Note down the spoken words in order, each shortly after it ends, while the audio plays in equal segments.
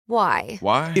Why?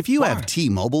 Why? If you have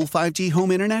T-Mobile 5G home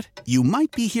internet, you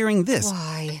might be hearing this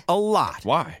Why? a lot.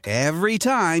 Why? Every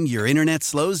time your internet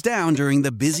slows down during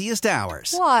the busiest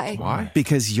hours. Why? Why?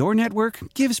 Because your network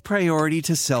gives priority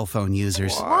to cell phone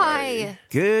users. Why?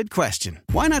 Good question.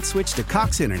 Why not switch to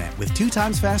Cox Internet with 2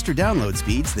 times faster download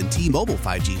speeds than T-Mobile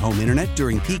 5G home internet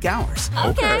during peak hours?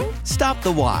 Okay. Stop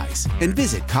the whys and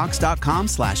visit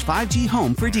cox.com/5G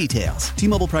home for details.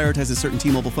 T-Mobile prioritizes certain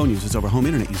T-Mobile phone users over home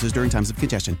internet users during times of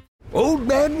congestion. Old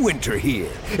Man Winter here.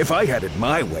 If I had it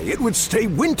my way, it would stay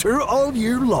winter all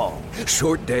year long.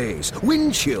 Short days,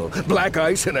 wind chill, black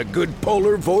ice, and a good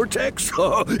polar vortex.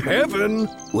 Oh, heaven.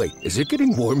 Wait, is it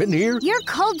getting warm in here? Your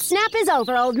cold snap is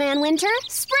over, Old Man Winter.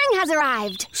 Spring has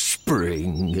arrived.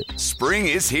 Spring. Spring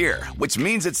is here, which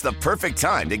means it's the perfect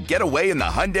time to get away in the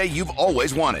Hyundai you've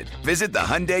always wanted. Visit the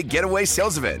Hyundai Getaway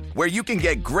Sales Event, where you can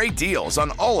get great deals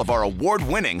on all of our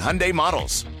award-winning Hyundai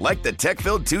models, like the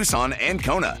tech-filled Tucson and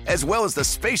Kona, as well as the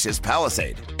spacious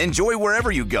Palisade. Enjoy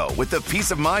wherever you go with the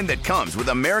peace of mind that comes with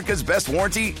America's best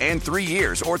warranty and 3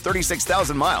 years or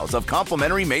 36,000 miles of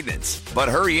complimentary maintenance. But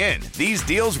hurry in, these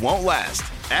deals won't last.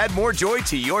 Add more joy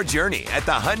to your journey at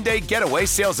the Hyundai Getaway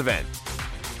Sales Event.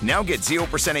 Now get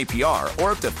 0% APR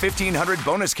or up to $1,500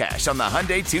 bonus cash on the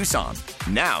Hyundai Tucson.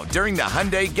 Now, during the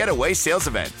Hyundai Getaway Sales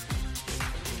Event.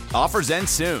 Offers end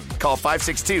soon. Call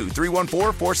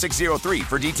 562-314-4603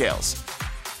 for details.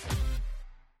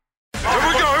 Here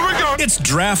we go. It's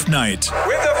draft night.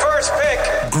 With the first pick.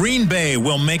 Green Bay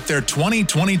will make their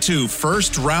 2022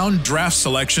 first-round draft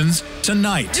selections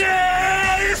tonight.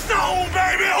 Yeah, it's on,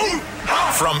 baby. Ooh.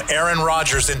 From Aaron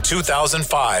Rodgers in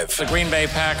 2005. The Green Bay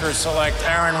Packers select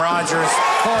Aaron Rodgers,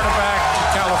 quarterback to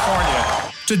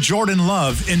California. To Jordan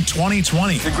Love in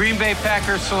 2020. The Green Bay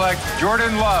Packers select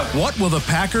Jordan Love. What will the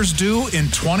Packers do in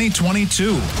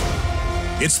 2022?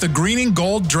 It's the Green and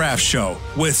Gold Draft Show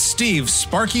with Steve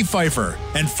Sparky Pfeiffer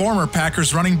and former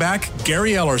Packers running back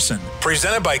Gary Ellerson.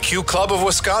 Presented by Q Club of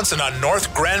Wisconsin on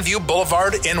North Grandview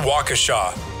Boulevard in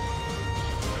Waukesha.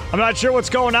 I'm not sure what's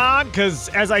going on because,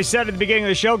 as I said at the beginning of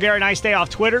the show, Gary and I stay off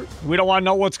Twitter. We don't want to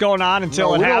know what's going on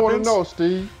until it happens. We don't want to know,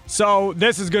 Steve. So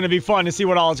this is going to be fun to see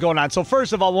what all is going on. So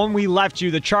first of all, when we left you,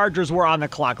 the Chargers were on the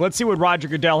clock. Let's see what Roger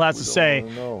Goodell has to say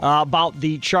about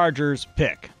the Chargers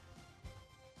pick.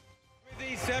 With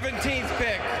the 17th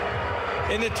pick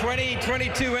in the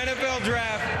 2022 NFL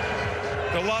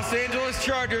Draft, the Los Angeles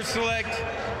Chargers select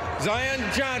Zion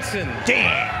Johnson.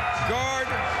 Guard,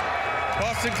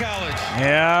 Boston College.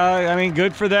 Yeah, I mean,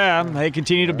 good for them. They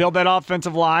continue to build that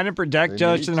offensive line and protect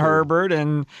Justin Herbert,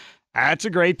 and that's a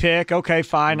great pick. Okay,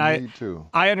 fine. I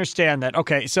understand that.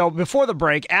 Okay, so before the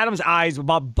break, Adam's eyes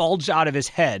about bulged out of his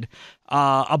head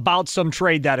about some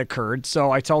trade that occurred.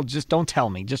 So I told, just don't tell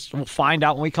me. Just we'll find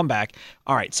out when we come back.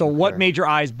 All right, so what made your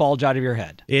eyes bulge out of your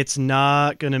head? It's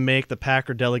not going to make the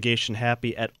Packer delegation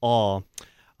happy at all.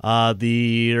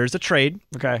 There's a trade.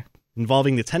 Okay.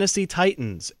 Involving the Tennessee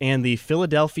Titans and the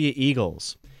Philadelphia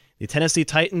Eagles. The Tennessee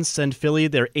Titans send Philly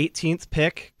their 18th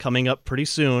pick coming up pretty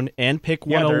soon and pick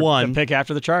 101. The pick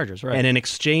after the Chargers, right. And in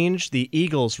exchange, the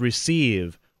Eagles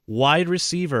receive wide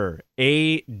receiver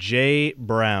A.J.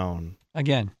 Brown.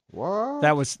 Again, what?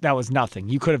 That was nothing.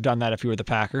 You could have done that if you were the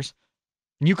Packers.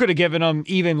 You could have given them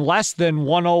even less than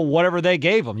 1-0, whatever they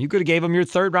gave them. You could have gave them your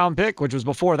third-round pick, which was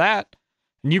before that.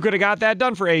 And you could have got that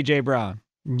done for A.J. Brown.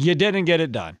 You didn't get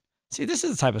it done. See, this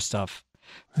is the type of stuff.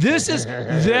 This is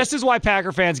why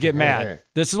Packer fans get mad.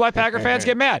 This is why Packer fans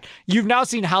get mad. You've now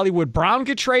seen Hollywood Brown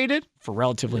get traded for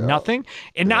relatively nothing,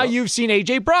 and now you've seen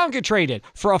A.J. Brown get traded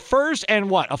for a first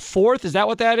and a fourth? Is that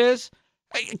what that is?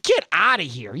 Get out of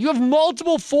here. You have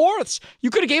multiple fourths. You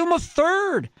could have gave him a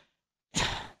third.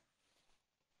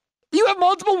 You have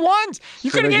multiple ones.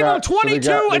 You could have gave him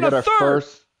 22 and a third.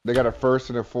 They got a first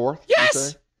and a fourth?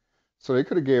 Yes. So they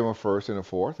could have gave him a first and a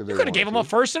fourth. You could have gave him a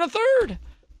first and a third.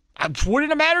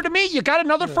 Wouldn't it matter to me? You got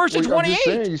another first and 28. I'm just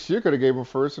saying, you sure could have gave him a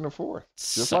first and a fourth,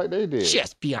 just like they did.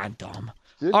 Just beyond dumb.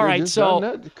 All right, so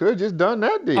could have just done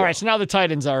that deal. All right, so now the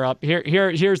Titans are up.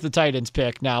 Here's the Titans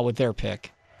pick now with their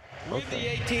pick. With the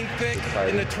 18th pick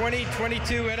in the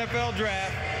 2022 NFL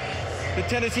Draft, the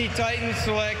Tennessee Titans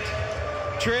select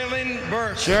Treylon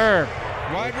Burks. Sure.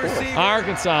 Wide receiver.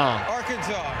 Arkansas.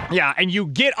 Yeah, and you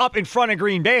get up in front of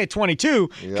Green Bay at 22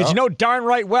 because you know darn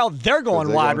right well they're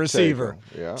going wide receiver.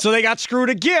 Yeah. So they got screwed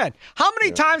again. How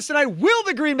many times tonight will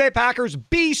the Green Bay Packers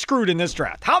be screwed in this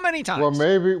draft? How many times? Well,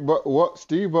 maybe, but what,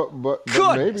 Steve? But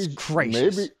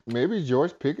maybe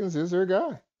George Pickens is their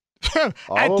guy.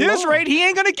 At this rate, he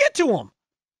ain't going to get to him.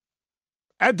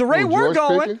 At the rate we're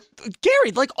going,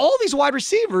 Gary, like all these wide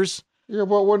receivers. Yeah,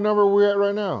 but what number are we at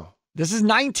right now? This is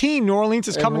 19. New Orleans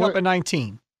is coming up at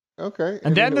 19. Okay.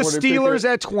 And then the what they pick Steelers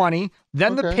at 20,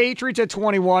 then the Okay. Patriots at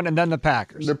 21, and then the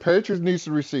Packers. The Patriots needs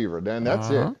a receiver. Then that's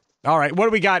it. All right. What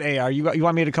do we got, AR? You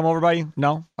want me to come over, buddy?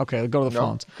 No? Okay, let's go to the No,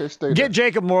 phones. okay, stay Get there.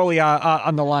 Jacob Morley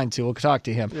on the line, too. We'll talk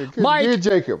to him. Mike, get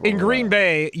Jacob in on the Green line.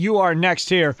 Bay, you are next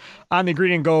here on the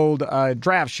Green and Gold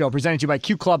Draft Show, presented to you by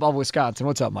Q Club of Wisconsin.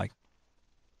 What's up, Mike?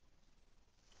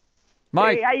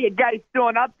 Mike. Hey, how you guys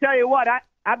doing? I'll tell you what,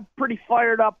 I'm pretty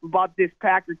fired up about this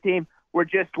Packer team. We're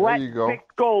just letting picks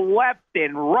go left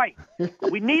and right.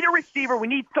 We need a receiver. We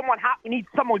need someone hot. We need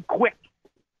someone quick.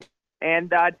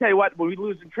 And I tell you what, when we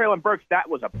lose in Traylon Burks, that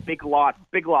was a big loss.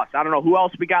 Big loss. I don't know who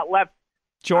else we got left.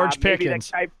 George maybe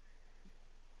Pickens. that guy-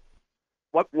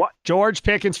 What? George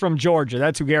Pickens from Georgia.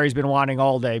 That's who Gary's been wanting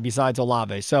all day besides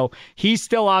Olave. So he's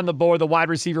still on the board, the wide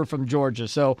receiver from Georgia.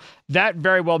 So that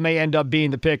very well may end up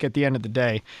being the pick at the end of the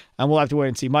day. And we'll have to wait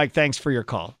and see. Mike, thanks for your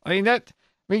call.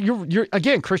 You're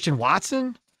again, Christian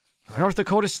Watson, North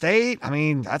Dakota State. I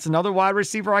mean, that's another wide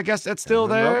receiver, I guess, that's still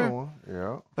Another there. one.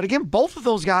 Yeah. But again, both of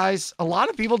those guys, a lot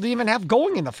of people didn't even have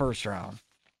going in the first round.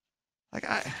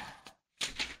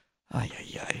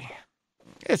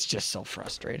 It's just so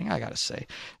frustrating, I got to say.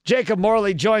 Jacob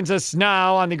Morley joins us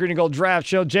now on the Green and Gold Draft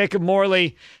Show. Jacob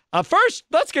Morley, first,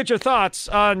 let's get your thoughts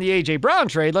on the A.J. Brown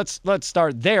trade. Let's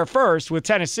start there first with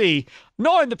Tennessee,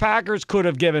 knowing the Packers could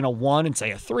have given a 1 and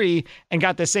say a 3 and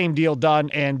got the same deal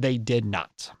done, and they did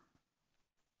not.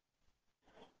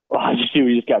 Well, I just see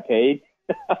we just got paid.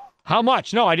 How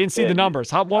much? No, I didn't see the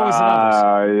numbers. What was the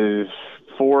numbers?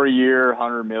 4-year,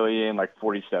 $100 million, like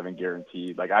 47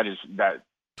 guaranteed. Like that.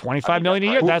 $25 million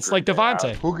a year. That's like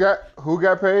Devontae. Who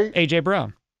got paid? A.J.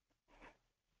 Brown.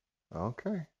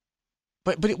 Okay.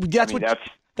 But that's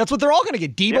what they're all going to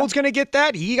get. Debo's going to get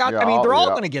that. He got. They're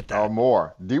all going to get that. Or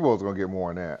more. Debo's going to get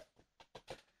more than that.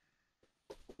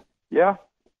 Yeah,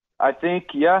 I think.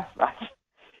 Yeah,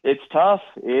 it's tough.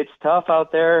 It's tough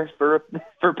out there for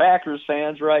Packers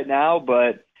fans right now.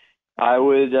 But I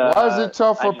would. Why is it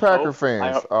tough for Packer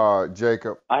fans,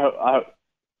 Jacob?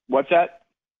 What's that?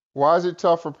 Why is it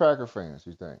tough for Packer fans,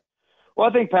 you think? Well,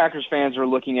 I think Packers fans are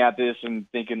looking at this and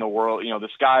thinking the world, the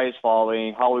sky is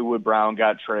falling. Hollywood Brown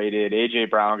got traded. A.J.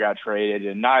 Brown got traded,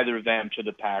 and neither of them to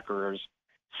the Packers.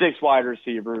 6 wide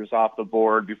receivers off the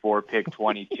board before pick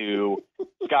 22.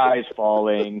 Sky's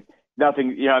falling.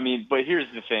 Nothing, but here's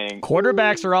the thing.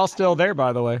 Quarterbacks are all still there,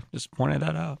 by the way. Just pointed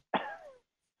that out.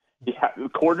 Yeah,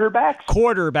 quarterbacks?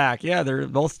 Quarterback, yeah, they're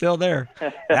both still there.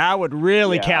 That would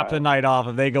really cap the night off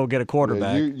if they go get a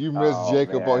quarterback. Yeah, you missed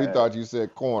Jacob. He thought you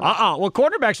said corner. Well,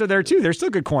 quarterbacks are there too. There's still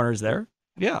good corners there.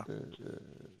 Yeah.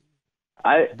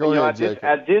 At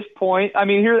this point,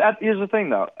 here's the thing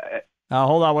though.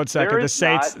 Hold on one second.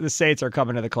 The Saints are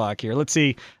coming to the clock here. Let's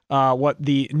see what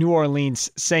the New Orleans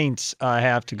Saints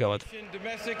have to go with.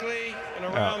 Domestically and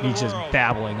around the He's just world.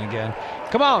 babbling again.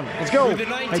 Come on, let's go. With the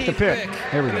Make the 19th pick.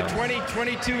 Here we in go. the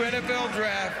 2022 NFL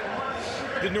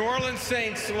Draft, the New Orleans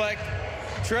Saints select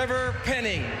Trevor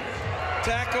Penning,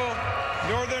 tackle,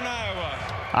 Northern Iowa.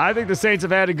 I think the Saints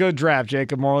have had a good draft,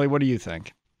 Jacob Morley. What do you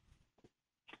think?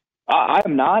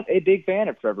 I'm not a big fan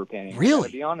of Trevor Penning. Really?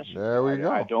 To be honest. There we go.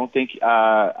 I don't think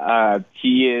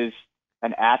he is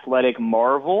an athletic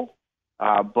marvel,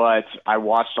 but I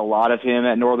watched a lot of him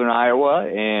at Northern Iowa,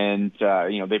 and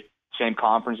they same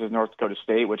conference as North Dakota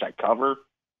State, which I cover,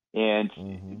 and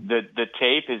the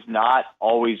tape is not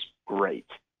always great.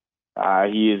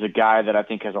 He is a guy that I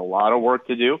think has a lot of work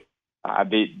to do.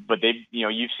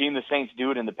 You've seen the Saints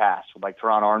do it in the past. Like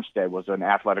Teron Armstead was an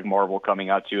athletic marvel coming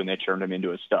out too, and they turned him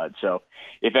into a stud. So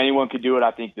if anyone could do it,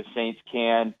 I think the Saints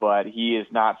can. But he is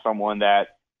not someone that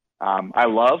I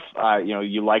love.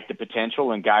 You like the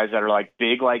potential, and guys that are like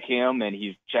big like him, and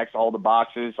he checks all the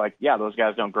boxes. Like, yeah, those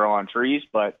guys don't grow on trees,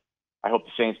 but I hope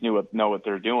the Saints know what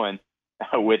they're doing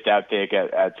with that pick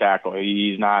at tackle.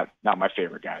 He's not my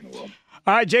favorite guy in the world.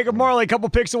 All right, Jacob Morley, a couple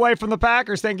picks away from the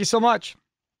Packers. Thank you so much.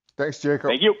 Thanks, Jacob.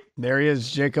 Thank you. There he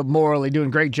is, Jacob Morley, doing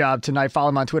a great job tonight. Follow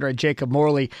him on Twitter at Jacob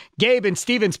Morley. Gabe in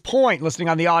Stevens Point, listening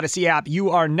on the Odyssey app. You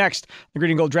are next. The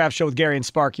Green and Gold Draft Show with Gary and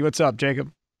Sparky. What's up,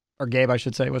 Jacob? Or Gabe, I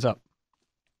should say. What's up?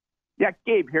 Yeah,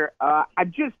 Gabe here.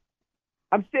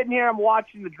 I'm sitting here, I'm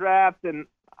watching the draft, and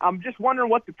I'm just wondering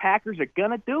what the Packers are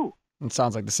going to do. It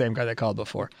sounds like the same guy that called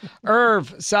before.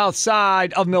 Irv, south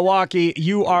side of Milwaukee.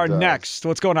 You are next.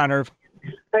 What's going on, Irv?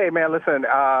 Hey, man, listen,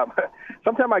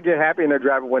 sometimes I get happy in the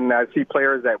draft when I see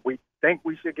players that we think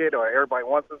we should get or everybody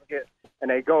wants us to get,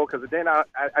 and they go, because then I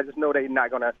just know they're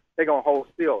going to hold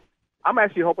still. I'm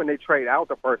actually hoping they trade out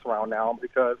the first round now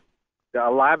because the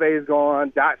Olave is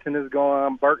gone, Dotson is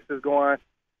gone, Burks is gone.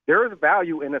 There is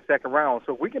value in the second round,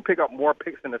 so if we can pick up more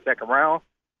picks in the second round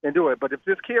and do it. But if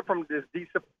this kid from this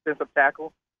defensive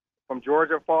tackle from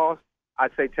Georgia falls,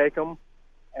 I'd say take him.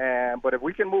 But if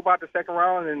we can move out the second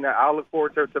round, then I'll look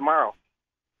forward to tomorrow.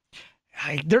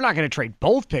 They're not going to trade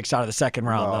both picks out of the second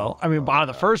round, though. I mean, out of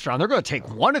the first round, they're going to take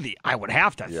one of the. I would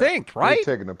have to think, right?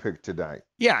 They're taking a pick tonight.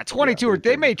 Yeah, 22. Or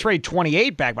they may trade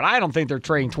 28 back, but I don't think they're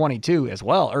trading 22 as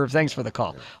well. Or thanks for the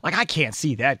call. Like, I can't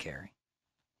see that, Gary.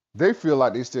 They feel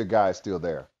like these guys still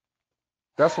there.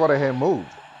 That's why they had moved.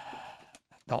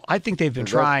 No, I think they've been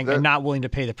trying and not willing to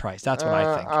pay the price. That's what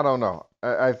I think. I don't know.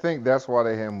 I think that's why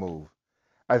they had moved.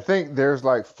 I think there's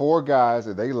like 4 guys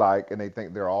that they like, and they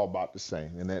think they're all about the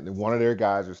same, and then one of their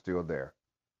guys is still there.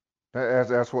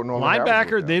 That's what normally happens.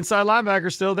 Linebacker, the inside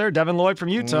linebacker, still there. Devin Lloyd from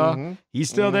Utah, he's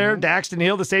still there. Daxton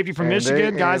Hill, the safety from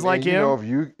Michigan, guys like him. If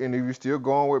you're still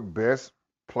going with best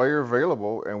player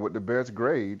available and with the best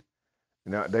grade,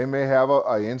 they may have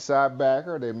an inside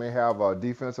backer, they may have a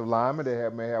defensive lineman,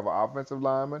 may have an offensive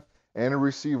lineman, and a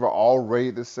receiver all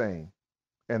rated the same,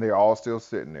 and they're all still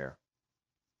sitting there.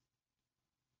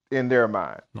 In their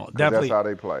mind. No, definitely, that's how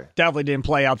they play. Definitely didn't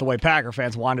play out the way Packer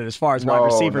fans wanted as far as wide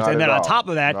receivers. And then on top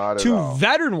of that, 2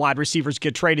 veteran wide receivers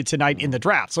get traded tonight in the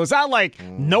draft. So it's not like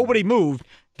nobody moved.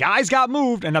 Guys got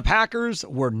moved, and the Packers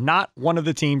were not one of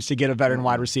the teams to get a veteran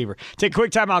wide receiver. Take a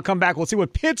quick time out, come back. We'll see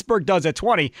what Pittsburgh does at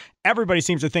 20. Everybody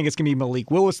seems to think it's going to be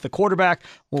Malik Willis, the quarterback.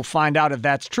 We'll find out if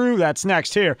that's true. That's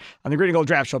next here on the Green and Gold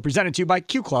Draft Show, presented to you by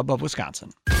Q Club of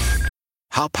Wisconsin.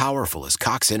 How powerful is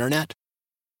Cox Internet?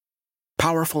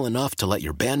 Powerful enough to let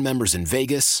your band members in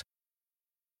Vegas,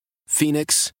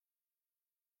 Phoenix,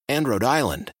 and Rhode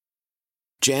Island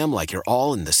jam like you're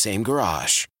all in the same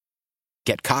garage.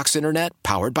 Get Cox Internet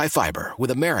powered by fiber with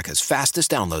America's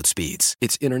fastest download speeds.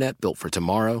 It's internet built for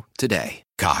tomorrow, today.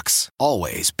 Cox,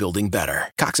 always building better.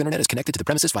 Cox Internet is connected to the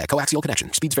premises via coaxial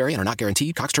connection. Speeds vary and are not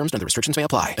guaranteed. Cox terms and other restrictions may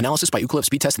apply. Analysis by Ookla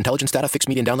Speed Test Intelligence Data. Fixed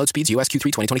median download speeds. US Q3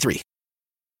 2023.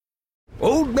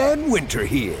 Old Man Winter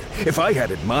here. If I had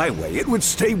it my way, it would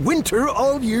stay winter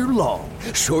all year long.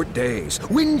 Short days,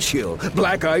 wind chill,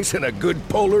 black ice, and a good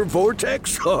polar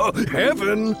vortex. Oh,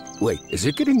 heaven. Wait, is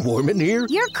it getting warm in here?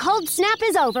 Your cold snap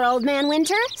is over, Old Man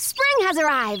Winter. Spring has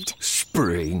arrived.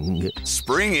 Spring.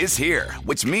 Spring is here,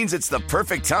 which means it's the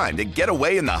perfect time to get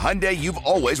away in the Hyundai you've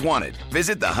always wanted.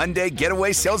 Visit the Hyundai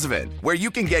Getaway Sales Event, where you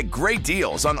can get great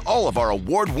deals on all of our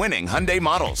award-winning Hyundai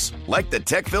models, like the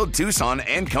tech-filled Tucson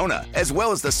and Kona, as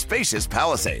well as the spacious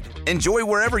Palisade. Enjoy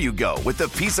wherever you go with the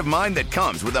peace of mind that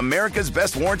comes with America's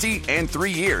best warranty and 3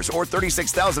 years or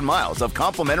 36,000 miles of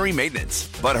complimentary maintenance.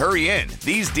 But hurry in,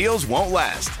 these deals won't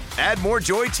last. Add more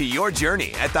joy to your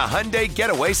journey at the Hyundai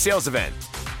Getaway Sales Event.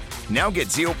 Now get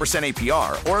 0%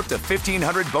 APR or up to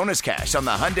 $1,500 bonus cash on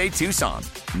the Hyundai Tucson.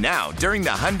 Now, during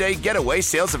the Hyundai Getaway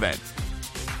Sales Event.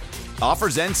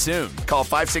 Offers end soon. Call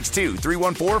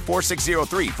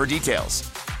 562-314-4603 for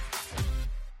details.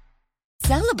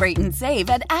 Celebrate and save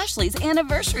at Ashley's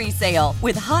Anniversary Sale.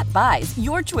 With Hot Buys,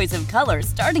 your choice of colors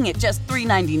starting at just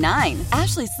 $3.99.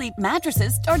 Ashley Sleep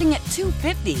mattresses starting at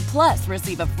 $2.50. Plus,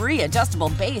 receive a free adjustable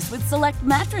base with select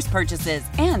mattress purchases.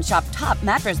 And shop top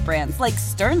mattress brands like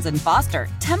Stearns & Foster,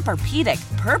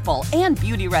 Tempur-Pedic, Purple, and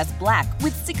Beautyrest Black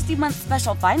with 60-month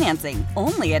special financing.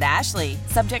 Only at Ashley.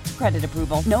 Subject to credit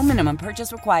approval. No minimum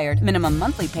purchase required. Minimum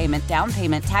monthly payment, down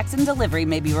payment, tax, and delivery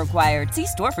may be required. See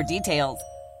store for details.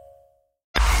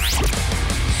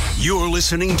 You're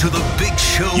listening to The Big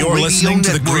Show You're Radio listening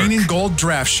to Network. the Green and Gold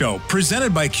Draft Show,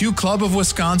 presented by Q Club of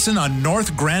Wisconsin on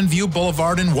North Grandview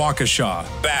Boulevard in Waukesha.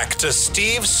 Back to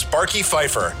Steve Sparky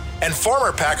Pfeiffer and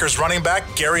former Packers running back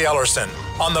Gary Ellerson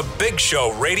on the Big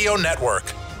Show Radio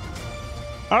Network.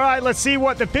 All right, let's see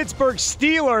what the Pittsburgh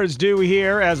Steelers do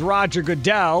here as Roger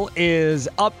Goodell is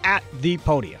up at the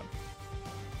podium.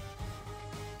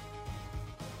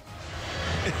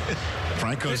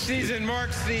 This season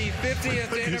marks the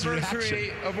 50th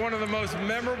anniversary of one of the most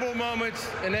memorable moments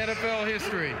in NFL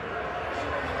history.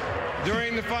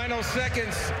 During the final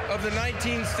seconds of the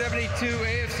 1972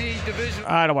 AFC Division.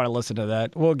 I don't want to listen to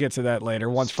that. We'll get to that later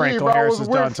once Franco Harris is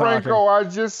done talking. I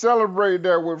just celebrated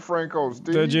that with Franco,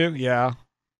 Steve. Did you? Yeah.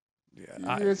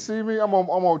 You see me? I'm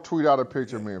gonna tweet out a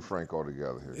picture of me and Franco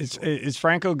together here. Is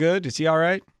Franco good? Is he all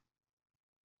right?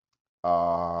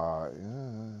 Yeah.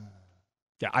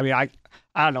 Yeah, I mean, I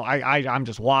don't know. I'm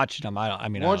just watching him. Why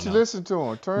don't you listen to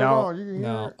him? Turn it on. You can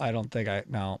hear it. I don't think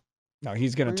No,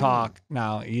 he's gonna talk.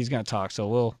 No, he's gonna talk.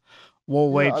 So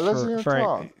we'll wait for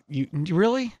Frank. You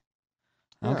really?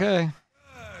 Yeah. Okay.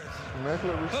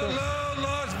 Hello,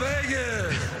 Las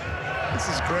Vegas. This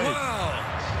is great. Wow.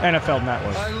 NFL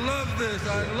Network. I love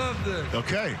this.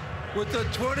 Okay. With the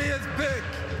 20th pick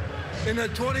in the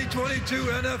 2022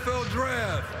 NFL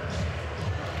Draft.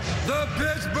 The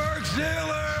Pittsburgh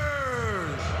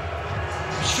Steelers.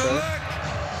 select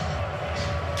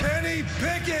Kenny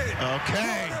Pickett.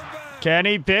 Okay.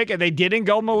 Kenny Pickett. They didn't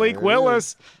go Malik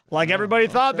Willis like everybody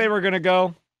thought they were going to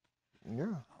go.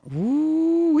 Yeah.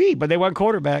 Ooh-wee, but they went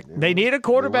quarterback. Yeah. They need a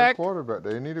quarterback.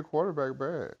 They need a quarterback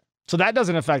bad. So that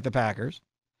doesn't affect the Packers.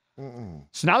 Mm-mm.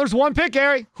 So now there's one pick,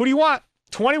 Gary. Who do you want?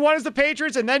 21 is the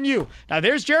Patriots, and then you. Now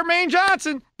there's Jermaine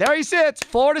Johnson. There he sits.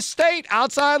 Florida State,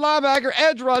 outside linebacker,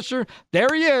 edge rusher.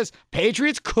 There he is.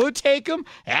 Patriots could take him.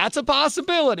 That's a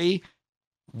possibility.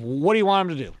 What do you want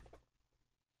him to do?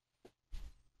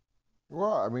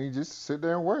 Well, I mean, just sit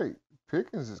there and wait.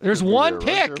 Pickens is. There's one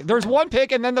pick. There's one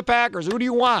pick, and then the Packers. Who do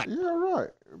you want? Yeah, right.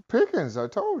 Pickens, I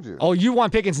told you. Oh, you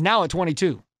want Pickens now at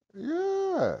 22?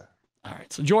 Yeah. All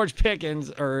right, so George Pickens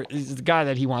is the guy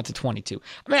that he wants at 22.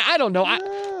 I mean, I don't know.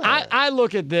 Yeah. I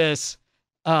look at this.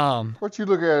 What you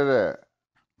look at it at?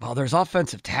 Well, there's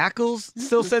offensive tackles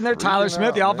still sitting there. Tyler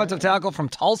Smith, the offensive tackle from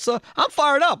Tulsa. I'm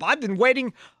fired up. I've been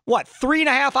waiting,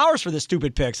 3.5 hours for this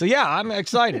stupid pick. So, yeah, I'm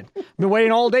excited. I've been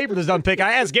waiting all day for this dumb pick.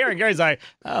 I asked Gary, and Gary's like,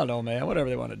 I don't know, man. Whatever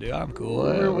they want to do, I'm cool.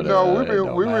 We've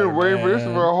been waiting for this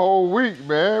for a whole week,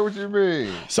 man. What you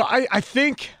mean? So, I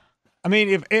think,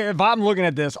 if I'm looking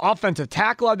at this, offensive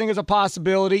tackle, I think is a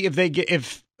possibility. If they get,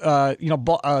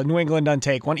 New England doesn't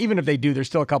take one. Even if they do, there's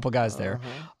still a couple guys there.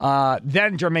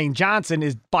 Then Jermaine Johnson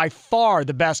is by far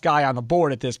the best guy on the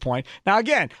board at this point. Now,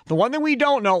 again, the one thing we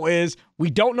don't know is we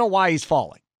don't know why he's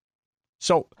falling.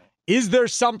 So is there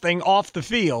something off the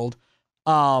field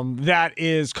that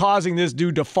is causing this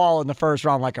dude to fall in the first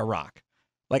round like a rock?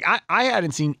 Like, I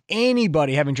hadn't seen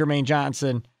anybody having Jermaine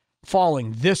Johnson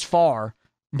falling this far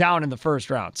down in the first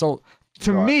round. So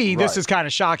to me, this is kind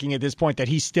of shocking at this point that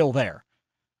he's still there.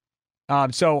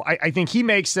 So I think he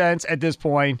makes sense at this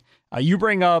point. You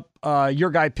bring up your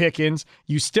guy Pickens.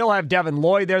 You still have Devin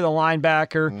Lloyd there, the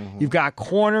linebacker. Mm-hmm. You've got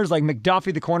corners like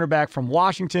McDuffie, the cornerback from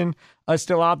Washington,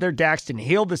 still out there. Daxton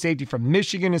Hill, the safety from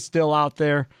Michigan, is still out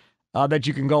there that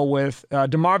you can go with.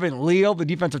 DeMarvin Leal, the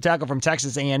defensive tackle from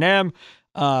Texas A&M.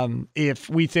 If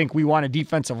we think we want a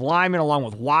defensive lineman along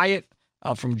with Wyatt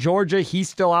from Georgia, he's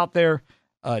still out there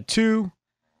too.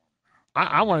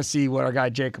 I want to see what our guy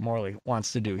Jacob Morley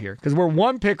wants to do here because we're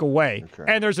one pick away,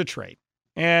 and there's a trade,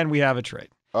 and we have a trade.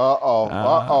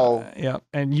 Yeah,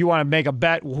 and you want to make a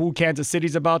bet who Kansas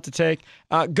City's about to take?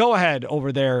 Go ahead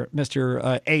over there,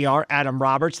 Mr. AR, Adam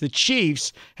Roberts. The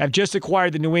Chiefs have just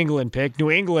acquired the New England pick.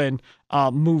 New England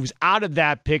moves out of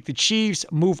that pick. The Chiefs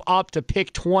move up to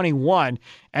pick 21,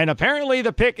 and apparently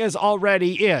the pick is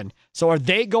already in. So are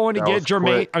they going to get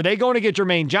Jermaine? Quick. Are they going to get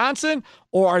Jermaine Johnson,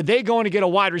 or are they going to get a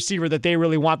wide receiver that they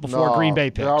really want before Green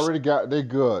Bay picks? They're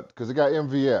good because they got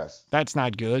MVS. That's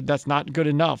not good. That's not good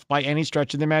enough by any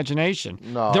stretch of the imagination.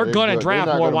 No, they're going to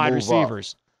draft more wide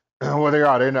receivers. Well, they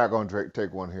are. They're not going to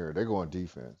take one here. They're going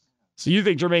defense. So you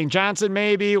think Jermaine Johnson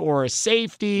maybe, or a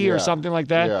safety or something like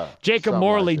that? Yeah, Jacob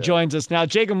Morley joins us now.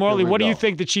 Jacob Morley, what do you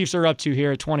think the Chiefs are up to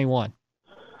here at 21?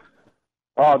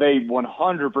 Oh, they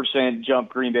 100% jump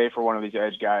Green Bay for one of these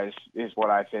edge guys is what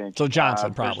I think. So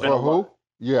Johnson probably. For who?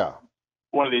 Yeah.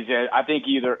 One of these edge. I think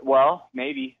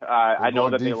maybe. I know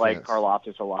that they like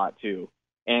Karlaftis a lot too.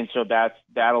 And so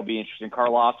that'll be interesting.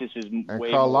 Karlaftis is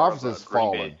way more of a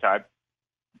Green Bay type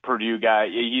Purdue guy.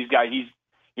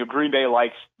 Green Bay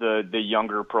likes the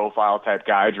younger profile type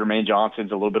guy. Jermaine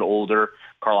Johnson's a little bit older.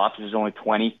 Karlaftis is only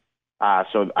 20.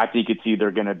 So I think it's either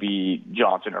going to be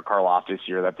Johnson or Karlaftis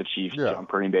here that the Chiefs jump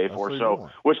Green Bay for. So,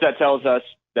 which that tells us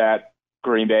that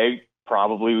Green Bay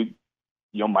probably,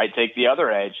 might take the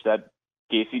other edge that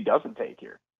Casey doesn't take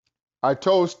here. I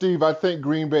told Steve I think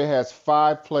Green Bay has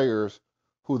 5 players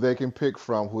who they can pick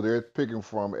from, who they're picking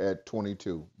from at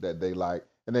 22 that they like,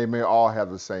 and they may all have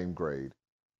the same grade.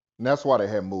 And that's why they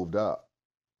have moved up.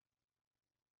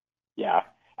 Yeah,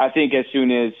 I think as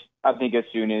soon as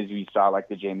we saw like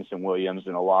the Jameson Williams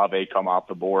and Olave come off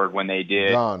the board when they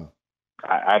did, done.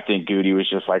 I think Goody was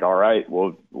just like, all right,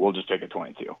 we'll just take a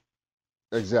 22.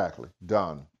 Exactly,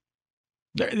 done.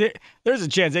 There's a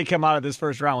chance they come out of this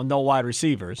first round with no wide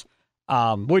receivers,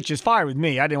 which is fine with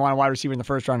me. I didn't want a wide receiver in the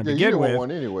first round to begin with. You didn't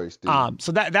want one anyway, Steve.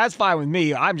 So that's fine with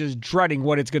me. I'm just dreading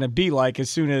what it's going to be like as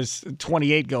soon as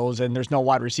 28 goes and there's no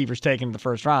wide receivers taken in the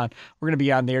first round. We're going to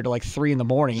be on there till like 3 a.m.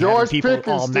 George people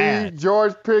Pickens, all mad.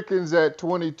 George Pickens at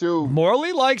 22.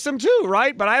 Morley likes him too,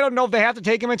 right? But I don't know if they have to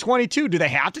take him at 22. Do they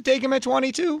have to take him at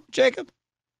 22, Jacob?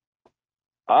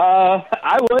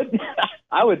 I would.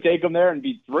 I would take him there and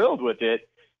be thrilled with it.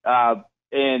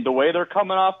 And the way they're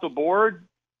coming off the board,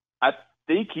 I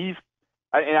think and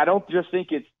I don't just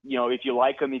think it's, if you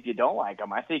like him, if you don't like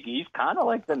him. I think he's kind of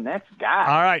like the next guy.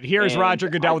 All right, here's Roger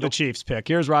Goodell with the Chiefs pick.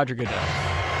 Here's Roger Goodell.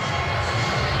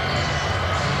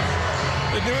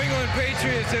 The New England Patriots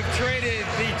Patriots have traded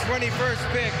the 21st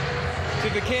pick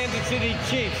to the Kansas City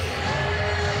Chiefs.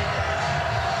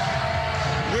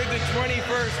 With the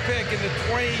 21st pick in the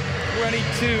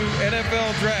 2022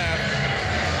 NFL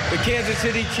Draft, the Kansas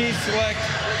City Chiefs select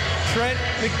Trent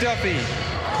McDuffie,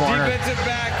 defensive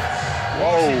back,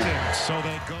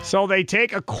 Washington. So they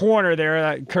take a corner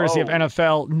there, courtesy of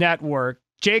NFL Network.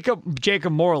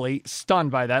 Jacob Morley,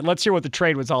 stunned by that. Let's hear what the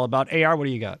trade was all about. AR, what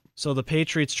do you got? So the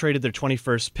Patriots traded their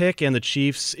 21st pick, and the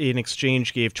Chiefs, in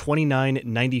exchange, gave 29,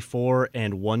 94,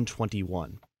 and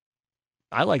 121.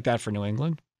 I like that for New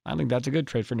England. I think that's a good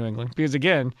trade for New England because,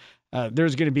 again,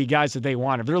 there's going to be guys that they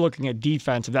want. If they're looking at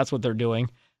defense, if that's what they're doing,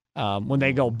 when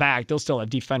they go back, they'll still have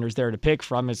defenders there to pick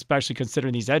from, especially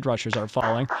considering these edge rushers are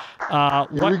falling. Here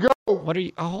we go. What are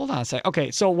you? Oh, hold on a second.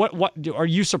 Okay, so what are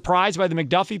you surprised by the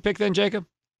McDuffie pick then, Jacob?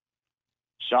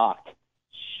 Shocked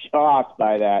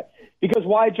by that. Because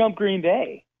why jump Green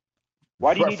Bay?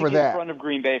 Why do you need to get in front of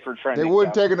Green Bay for Trent? They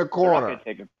wouldn't take in a corner.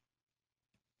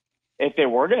 If they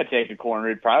were going to take a corner,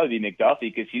 it'd probably be McDuffie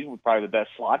because he's probably the best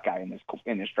slot guy in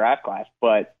this draft class.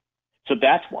 But so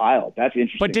that's wild. That's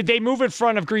interesting. But did they move in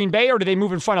front of Green Bay or did they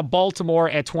move in front of Baltimore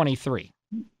at 23?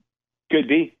 Could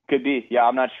be. Yeah,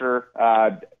 I'm not sure.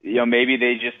 Maybe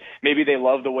they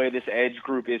love the way this edge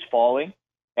group is falling,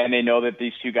 and they know that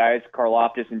these two guys,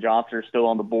 Karlaftis and Johnson, are still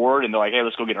on the board, and they're like, hey,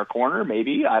 let's go get our corner.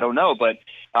 Maybe, I don't know. But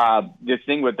the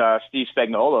thing with Steve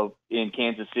Spagnuolo in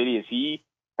Kansas City is he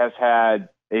has had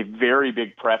a very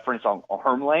big preference on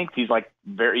arm length. He's been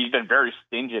very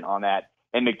stingent on that,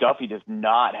 and McDuffie does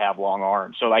not have long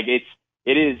arms. So it's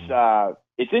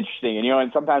interesting,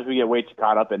 and sometimes we get way too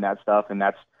caught up in that stuff, and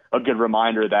that's a good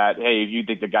reminder that, hey, if you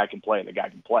think the guy can play, the guy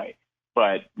can play.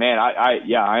 But man,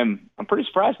 I'm pretty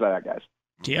surprised by that, guys.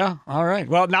 Yeah. All right.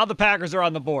 Well, now the Packers are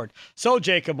on the board. So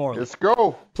Jacob Morley, let's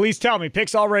go. Please tell me,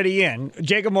 pick's already in.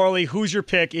 Jacob Morley, who's your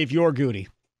pick if you're Goody?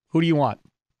 Who do you want?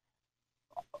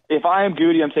 If I am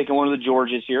Goody, I'm taking one of the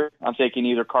Georges here. I'm taking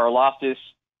either Karlaftis,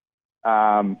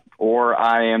 or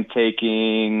I am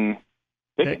taking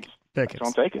Pickens. Pickens. That's what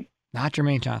I'm taking. Not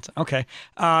Jermaine Johnson. Okay.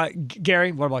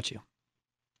 Gary, what about you?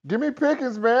 Give me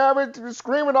Pickens, man. I've been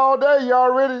screaming all day. You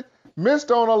already missed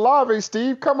on Olave,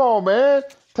 Steve. Come on, man.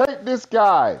 Take this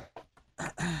guy.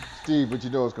 Steve, but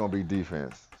you know it's going to be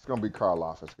defense. It's going to be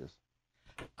Karlaftis.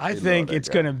 I think it's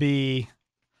going to be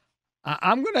 –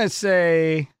 I'm going to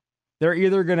say they're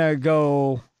either going to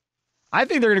go – I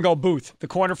think they're going to go Booth, the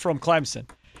corner from Clemson.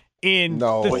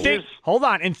 Hold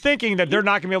on. In thinking that they're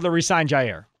not going to be able to re-sign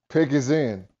Jair. Pick is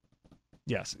in.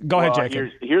 Yes. Go ahead, Jacob.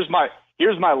 Here's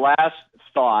my last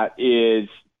thought is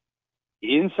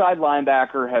inside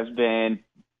linebacker has been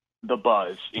the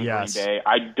buzz in Green Bay.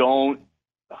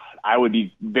 I would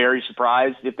be very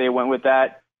surprised if they went with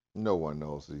that. No one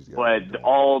knows these guys. But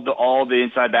all the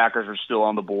inside backers are still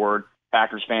on the board.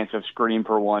 Packers fans have screamed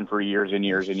for one for years and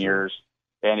years and years.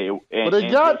 But they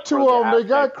got two of them. They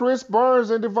got Chris Burns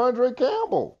and Devondre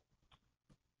Campbell.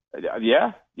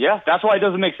 Yeah. That's why it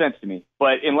doesn't make sense to me.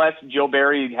 But unless Joe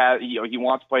Barry he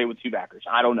wants to play with two backers,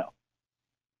 I don't know.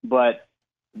 But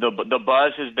the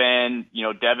buzz has been,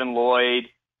 Devin Lloyd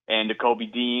and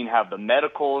Nakobe Dean have the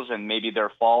medicals, and maybe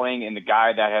they're falling. And the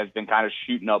guy that has been kind of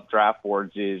shooting up draft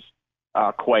boards is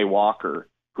Quay Walker,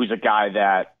 who's a guy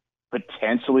that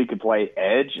potentially could play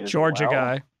edge. Georgia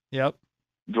guy. Yep.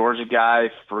 Georgia guy,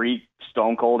 freak,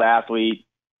 stone cold athlete,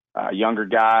 younger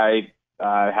guy,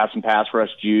 has some pass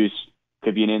rush juice,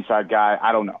 could be an inside guy.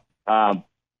 I don't know.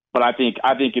 But I think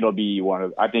it'll be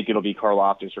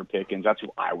Karlaftis or Pickens. That's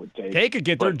who I would take. They could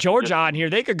get their Georgia on here.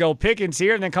 They could go Pickens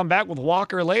here and then come back with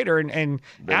Walker later. And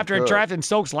after drafting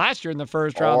Stokes last year in the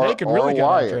first round, they could really get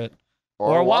after it.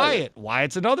 Or Wyatt.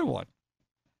 Wyatt's another one.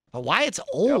 But Wyatt's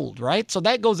old, right? So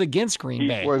that goes against Green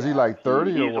Bay. Was he like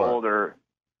 30 or what? He's older.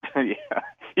 Yeah.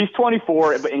 He's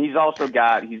 24, and he's also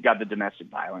got the domestic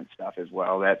violence stuff as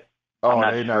well. That I'm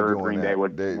not sure Green Bay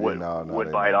would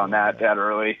bite on that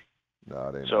early.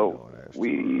 No, they so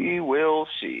we will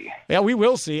see. Yeah, we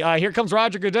will see. Here comes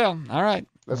Roger Goodell. All right,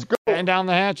 let's go. And down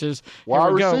the hatches.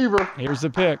 Wide receiver. Here's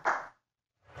the pick.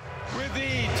 With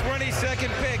the 22nd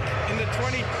pick in the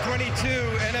 2022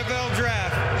 NFL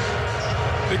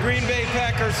Draft, the Green Bay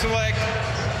Packers select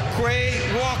Quay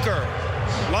Walker,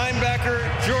 linebacker,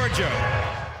 Georgia.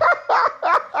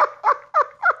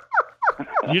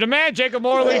 You the man, Jacob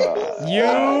Morley. You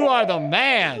are the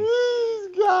man.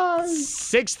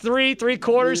 6'3",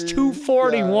 3/4,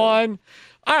 241.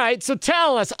 All right, so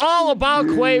tell us all about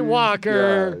Quay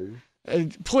Walker.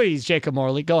 Please, Jacob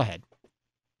Morley, go ahead.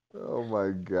 Oh, my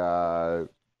God.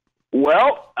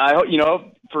 Well, I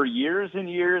hope, for years and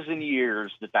years and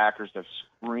years, the Packers have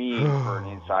screamed for an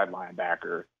inside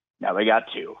linebacker. Now they got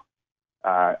two.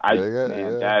 I'm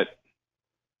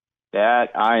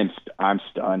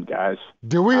stunned, guys.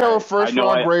 Do we have a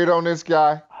first-round grade on this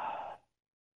guy?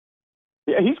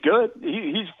 Yeah, he's good.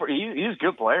 He's a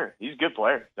good player. He's a good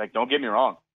player. Like, don't get me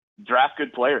wrong. Draft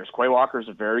good players. Quay Walker is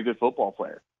a very good football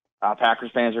player. Packers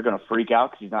fans are going to freak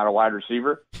out because he's not a wide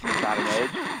receiver. He's not an edge.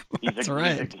 He's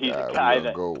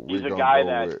a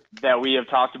guy that we have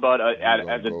talked about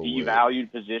as a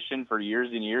devalued position for years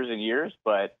and years and years.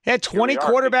 But he had 20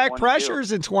 quarterback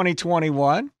pressures in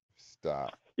 2021.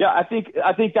 Stop. Yeah, I think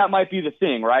that might be the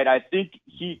thing, right? I think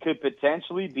he could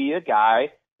potentially be a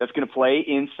guy that's going to play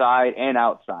inside and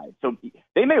outside. So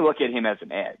they may look at him as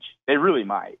an edge. They really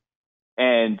might.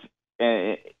 And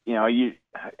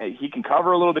he can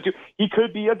cover a little bit too. He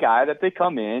could be a guy that they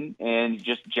come in and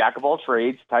just jack of all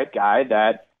trades type guy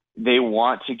that they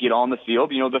want to get on the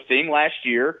field. You know, the thing last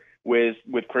year with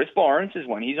Chris Barnes is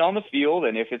when he's on the field,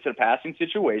 and if it's a passing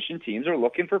situation, teams are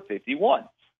looking for 51.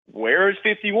 Where is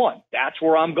 51? That's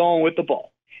where I'm going with the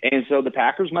ball. And so the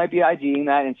Packers might be IDing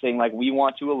that and saying, like, we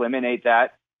want to eliminate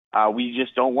that. We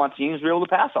just don't want teams to be able to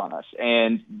pass on us.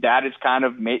 And that is kind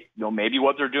of maybe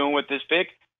what they're doing with this pick.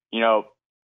 You know,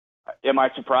 am I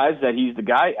surprised that he's the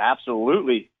guy?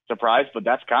 Absolutely surprised, but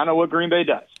that's kind of what Green Bay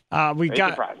does.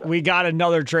 We got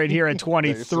another trade here at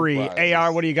 23.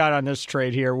 AR, what do you got on this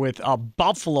trade here with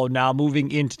Buffalo now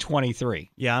moving into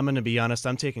 23? Yeah, I'm going to be honest.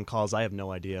 I'm taking calls. I have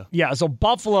no idea. Yeah, so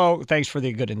Buffalo, thanks for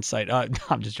the good insight.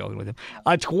 I'm just joking with him.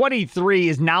 23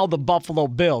 is now the Buffalo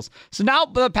Bills. So now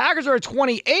the Packers are at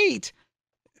 28.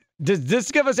 Does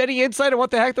this give us any insight on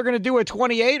what the heck they're going to do at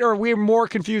 28, or are we more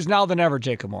confused now than ever,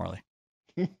 Jacob Morley?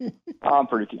 I'm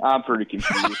pretty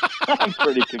confused. I'm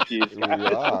pretty confused. We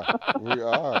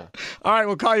are. All right,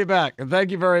 we'll call you back. Thank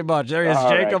you very much. There he is,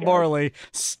 Jacob Morley.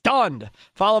 Stunned.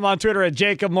 Follow him on Twitter at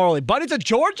Jacob Morley. But it's a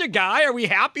Georgia guy. Are we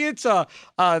happy it's a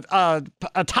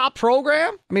top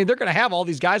program? I mean, they're going to have all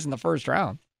these guys in the first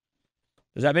round.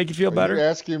 Does that make you feel better? Are you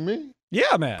asking me?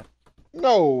 Yeah, man.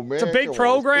 No, man. It's a big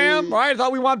program, right? I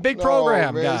thought we want big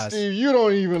program, man, guys. Steve, you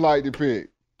don't even like the pick.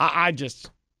 It is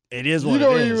what it is. You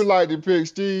don't even like the pick,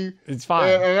 Steve. It's fine.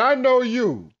 And I know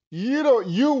you.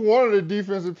 You wanted a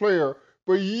defensive player,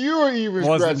 but you're even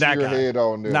scratching your head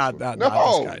on this. Not this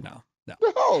guy,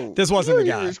 no. This wasn't the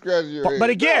guy. But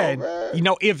again,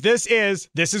 if this is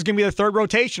going to be the third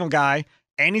rotational guy,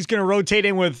 and he's going to rotate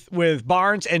in with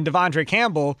Barnes and Devondre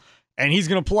Campbell, and he's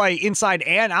going to play inside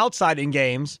and outside in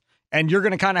games, and you're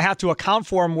going to kind of have to account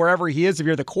for him wherever he is if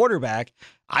you're the quarterback.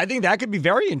 I think that could be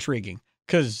very intriguing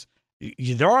because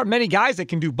there aren't many guys that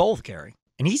can do both, Gary.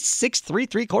 And he's 6'3",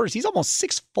 3/4. He's almost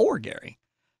 6'4", Gary.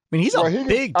 I mean, he's a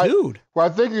big dude. I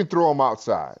think you can throw him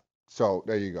outside. So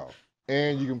there you go.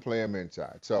 And you can play him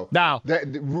inside. So now,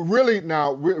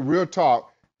 real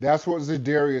talk, that's what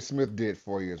Zadarius Smith did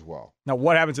for you as well. Now,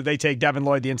 what happens if they take Devin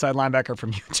Lloyd, the inside linebacker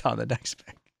from Utah, the next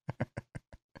pick?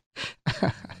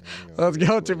 Let's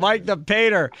go to Mike the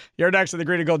Painter. You're next to the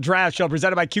Green and Gold Draft Show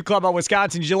presented by Q Club of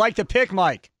Wisconsin. Did you like the pick,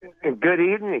 Mike? Good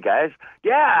evening, guys.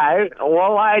 Yeah,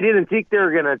 I didn't think they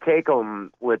were going to take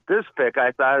him with this pick.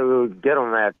 I thought we would get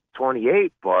him at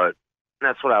 28, but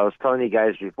that's what I was telling you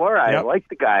guys before. I like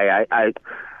the guy.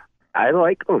 I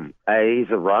like him. He's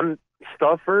a run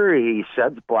stuffer. He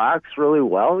sheds blocks really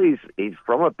well. He's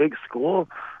from a big school,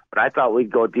 but I thought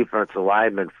we'd go defensive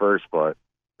lineman first, but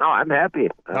no, I'm happy.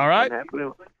 All right.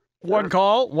 One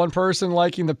call, one person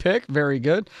liking the pick. Very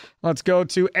good. Let's go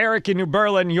to Eric in New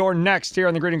Berlin. You're next here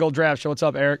on the Green and Gold Draft Show. What's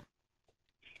up, Eric?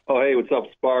 Oh, hey, what's up,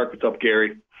 Spark? What's up,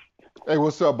 Gary? Hey,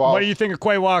 what's up, boss? What do you think of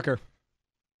Quay Walker?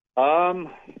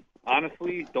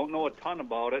 Honestly, don't know a ton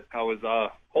about it. I was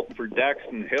hoping for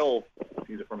Daxton Hill.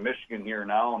 He's from Michigan here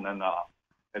now, and then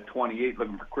at 28,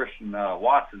 looking for Christian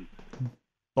Watson.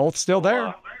 Both still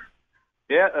there.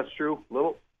 Yeah, that's true. A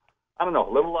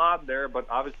little odd there, but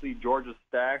obviously Georgia's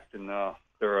stacked, and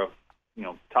they're a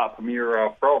top premier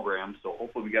program, so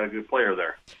hopefully we got a good player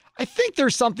there. I think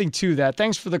there's something to that.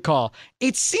 Thanks for the call.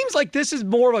 It seems like this is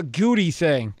more of a Goody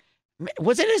thing.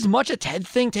 Was it as much a Ted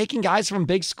thing, taking guys from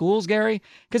big schools, Gary?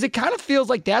 Because it kind of feels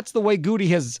like that's the way Goody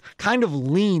has kind of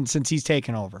leaned since he's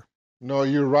taken over. No,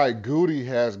 you're right. Goody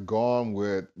has gone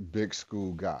with big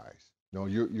school guys. No,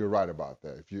 you're right about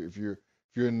that. If you're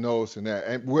noticing that,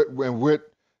 and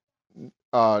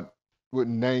with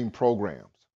name programs.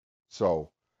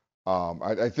 So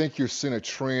I think you're seeing a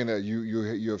trend that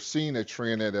you have seen a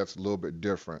trend that's a little bit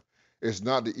different. It's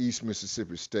not the East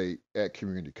Mississippi State at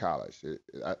community college.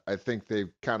 I think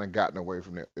they've kind of gotten away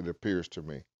from it, it appears to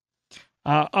me.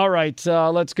 All right,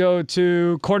 let's go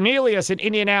to Cornelius in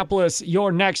Indianapolis.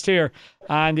 You're next here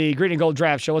on the Green and Gold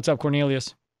Draft Show. What's up,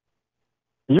 Cornelius?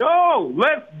 Yo,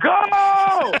 let's go!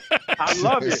 I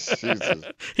love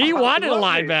it. He wanted a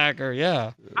linebacker,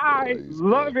 yeah. I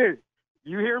love it.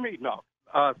 You hear me? No.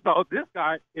 So this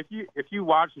guy, if you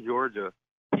watch Georgia,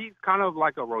 he's kind of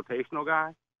like a rotational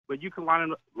guy, but you can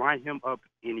line him up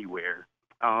anywhere.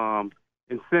 And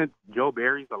since Joe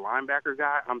Barry's a linebacker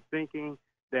guy, I'm thinking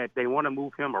that they want to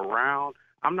move him around.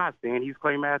 I'm not saying he's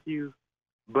Clay Matthews,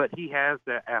 but he has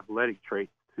the athletic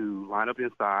traits to line up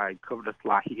inside, cover the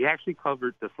slot. He actually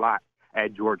covered the slot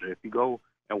at Georgia. If you go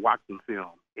and watch some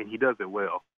film, and he does it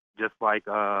well, just like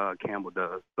Campbell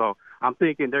does. So I'm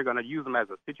thinking they're going to use him as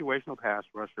a situational pass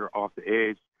rusher off the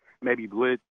edge, maybe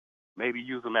blitz, maybe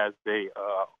use him as a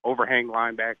overhang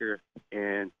linebacker.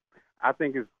 And I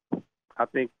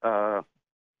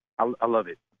love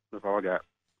it. That's all I got.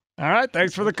 All right,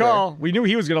 thanks for the call. We knew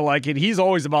he was going to like it. He's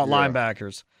always about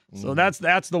linebackers. So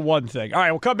that's the one thing. All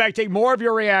right, we'll come back, take more of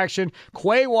your reaction.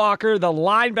 Quay Walker, the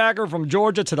linebacker from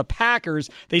Georgia to the Packers.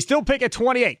 They still pick at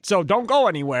 28, so don't go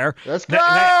anywhere. Let's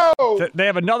go! They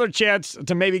have another chance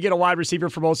to maybe get a wide receiver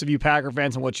for most of you Packer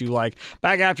fans and what you like.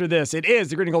 Back after this, it is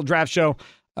the Green and Gold Draft Show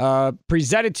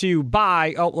presented to you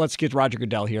by, let's get Roger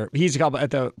Goodell here. He's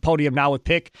at the podium now with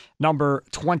pick number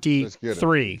 23. The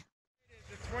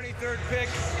 23rd pick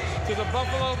to the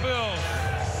Buffalo Bills.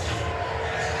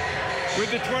 With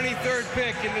the 23rd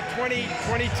pick in the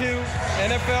 2022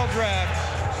 NFL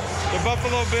Draft, the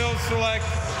Buffalo Bills select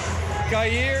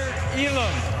Kaiir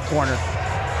Elam. Corner.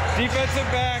 Defensive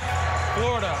back,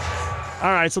 Florida.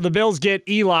 All right, so the Bills get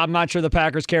Elam. I'm not sure the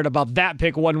Packers cared about that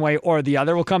pick one way or the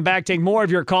other. We'll come back, take more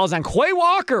of your calls on Quay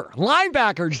Walker,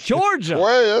 linebacker, Georgia.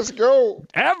 Let's go.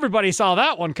 Everybody saw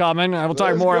that one coming. We'll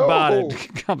talk more about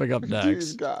it coming up next.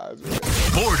 These guys.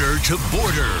 Border to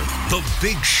Border, the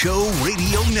Big Show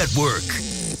Radio Network.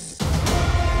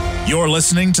 You're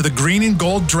listening to the Green and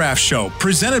Gold Draft Show,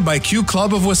 presented by Q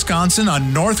Club of Wisconsin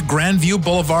on North Grandview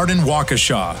Boulevard in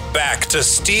Waukesha. Back to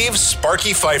Steve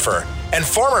Sparky Pfeiffer and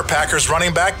former Packers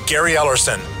running back Gary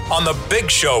Ellerson on the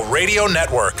Big Show Radio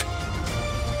Network.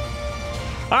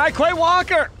 All right, Quay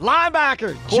Walker,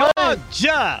 linebacker,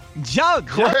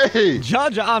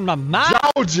 Georgia on my mind.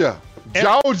 Georgia.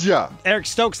 Eric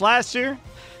Stokes last year,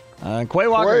 Quay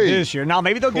Walker this year. Now,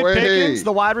 maybe they'll get Pickens,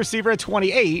 the wide receiver, at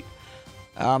 28,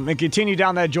 and continue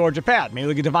down that Georgia path. Maybe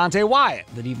they'll get Devontae Wyatt,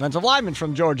 the defensive lineman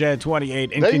from Georgia, at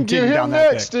 28, and continue down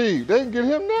that path. Steve. They can get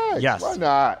him next. Yes. Why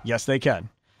not? Yes, they can.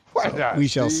 Why not, we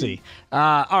shall see.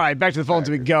 All right, back to the phones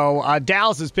we go.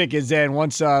 Dallas's pick is in.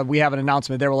 Once we have an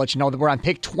announcement there, we'll let you know that we're on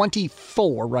pick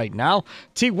 24 right now.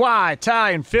 T.Y.,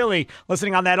 Ty, and Philly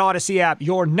listening on that Odyssey app.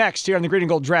 You're next here on the Green and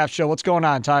Gold Draft Show. What's going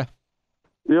on, Ty?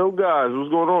 Yo, guys. What's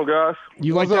going on, guys?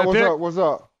 You like that pick? What's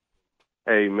up?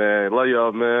 Hey, man. Love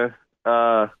y'all, man.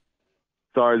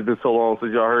 Sorry it's been so long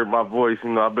since y'all heard my voice. You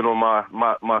know, I've been on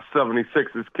my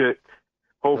 76ers kick.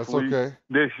 Hopefully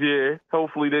this year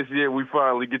we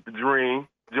finally get the dream.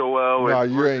 Joel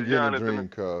and you ain't getting Jonathan. a dream,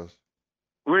 cuz.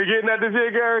 We ain't getting that this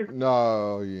year, Gary?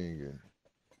 No, you ain't getting.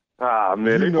 Ah,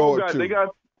 man, they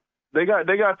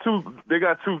got two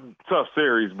tough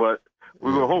series, but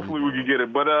hopefully we can get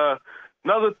it. But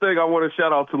another thing I want to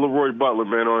shout out to Leroy Butler,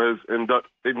 man, on his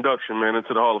induction, man,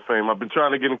 into the Hall of Fame. I've been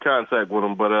trying to get in contact with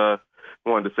him, but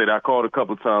wanted to say that I called a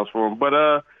couple of times for him. But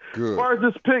as far as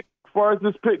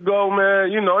this pick go,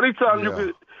 man, you know, anytime you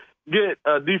could get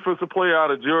a defensive player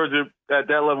out of Georgia at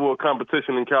that level of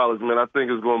competition in college, man, I think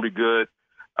it's going to be good.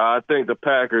 I think the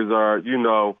Packers are, you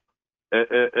know,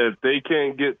 if they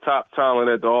can't get top talent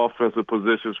at the offensive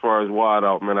position as far as wide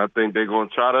out, man, I think they're going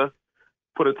to try to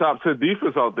put a top 10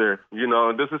 defense out there. You know,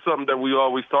 and this is something that we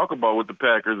always talk about with the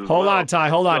Packers. Hold on, Ty.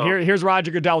 Hold on. Here's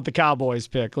Roger Goodell with the Cowboys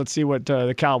pick. Let's see what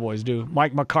the Cowboys do.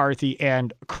 Mike McCarthy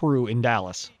and crew in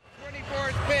Dallas.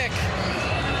 24th pick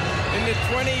in the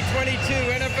 2022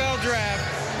 NFL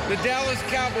Draft, the Dallas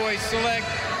Cowboys select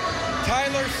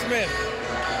Tyler Smith,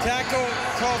 tackle,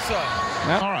 Tulsa.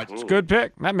 Yeah, all right, it's a good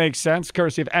pick. That makes sense,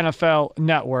 courtesy of NFL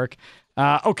Network.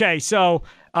 Okay, so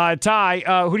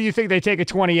Ty, who do you think they take at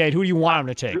 28? Who do you want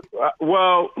them to take?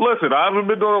 Well, listen, I haven't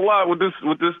been doing a lot with this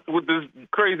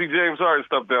crazy James Harden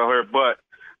stuff down here, but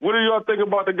what do y'all think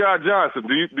about the guy Johnson?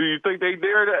 Do you think they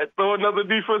dare to throw another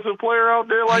defensive player out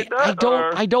there like that?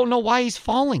 I don't know why he's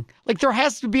falling. Like, there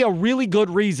has to be a really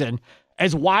good reason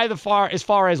as far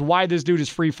as why this dude is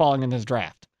free falling in this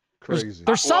draft. Crazy.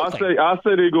 There's something. I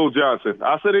say they go Johnson.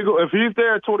 I say they go, if he's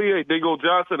there at 28, they go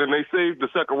Johnson, and they save the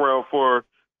second round for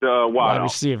the wide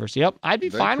receivers. Yep, I'd be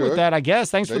fine with that, I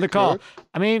guess. Thanks for the call.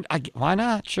 I mean, why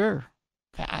not? Sure.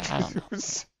 I don't know.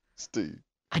 Steve.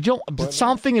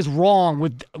 Something is wrong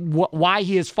with why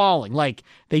he is falling. Like,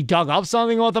 they dug up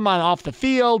something with him off the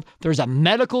field. There's a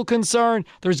medical concern.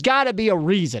 There's got to be a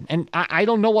reason. And I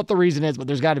don't know what the reason is, but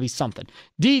there's got to be something.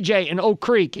 DJ in Oak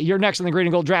Creek, you're next on the Green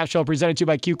and Gold Draft Show, presented to you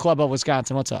by Q Club of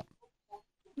Wisconsin. What's up?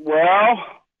 Well,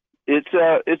 it's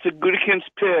a Goodikins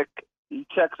pick. He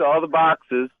checks all the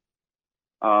boxes.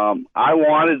 I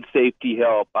wanted safety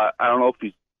help. I don't know if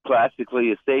he's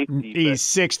classically a safety. He's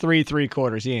 6'3",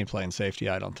 3/4. He ain't playing safety,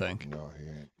 I don't think. No, he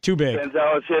ain't. Too big. Depends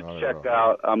how his hips check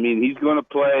out. I mean, he's going to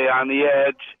play on the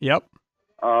edge. Yep.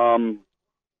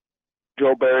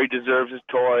 Joe Barry deserves his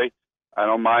toy. I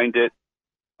don't mind it.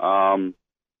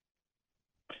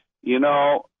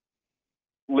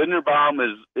 Linderbaum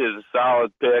is a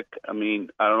solid pick. I mean,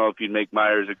 I don't know if you'd make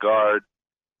Myers a guard,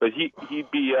 but he'd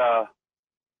be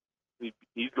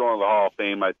he's going to the Hall of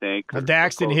Fame, I think.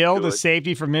 Daxton Hill, the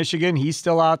safety from Michigan, he's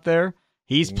still out there.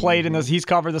 He's played in this. He's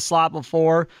covered the slot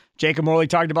before. Jacob Morley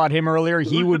talked about him earlier.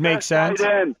 He would make sense.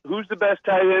 Who's the best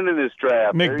tight end in this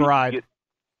draft? McBride.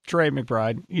 Trey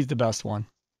McBride. He's the best one.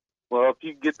 Well, if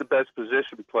you get the best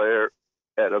position player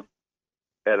at a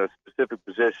specific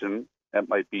position, that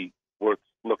might be worth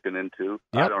looking into.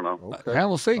 Yep. I don't know. Okay. Yeah,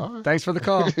 we'll see. Right. Thanks for the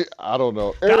call. I don't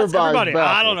know. Everybody,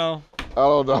 I don't know.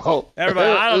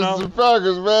 Everybody, I don't know. It's the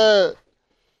Packers, man.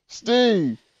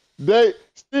 Steve,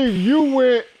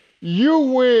 you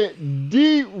went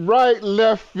deep right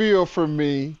left field for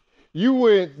me. You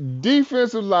went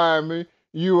defensive lineman.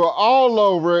 You were all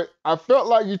over it. I felt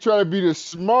like you tried to be the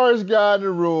smartest guy in the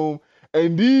room,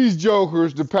 and these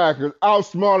jokers, the Packers,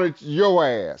 outsmarted your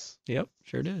ass. Yep,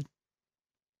 sure did.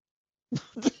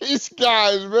 These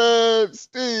guys, man.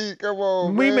 Steve, come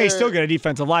on, We man. may still get a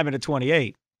defensive lineman at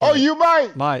 28. Oh, you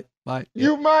might. Might. Yep.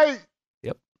 You might.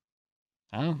 Yep.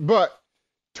 I don't know. But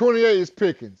 28 is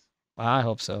Pickens. I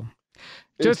hope so.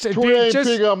 If 28 Pickens,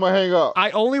 I'm going to hang up. I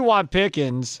only want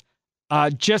Pickens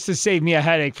just to save me a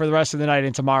headache for the rest of the night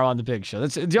and tomorrow on the Big Show.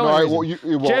 That's the only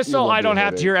reason. Just so I don't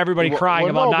have to hear everybody crying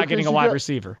about not getting a wide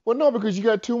receiver. Well, no, because you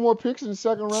got 2 more picks in the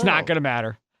second round. It's not going to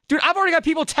matter. Dude, I've already got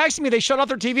people texting me they shut off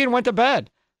their TV and went to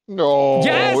bed. No,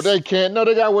 yes! They can't. No,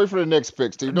 they got to wait for the next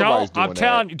pick, Steve. Nobody's doing I'm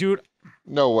telling you, dude.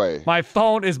 No way. My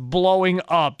phone is blowing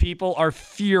up. People are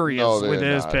furious with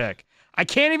his pick. I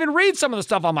can't even read some of the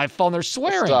stuff on my phone. They're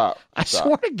swearing. Stop. I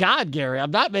swear to God, Gary,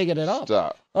 I'm not making it up.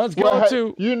 Stop. Let's go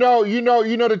to. You know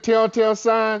the telltale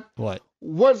sign. What?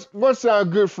 What's our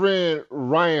good friend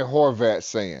Ryan Horvat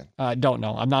saying? Don't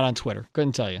know. I'm not on Twitter.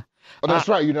 Couldn't tell you. Oh, that's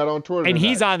right. You're not on Twitter. And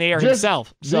he's on the air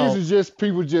himself. So. These are just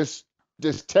people just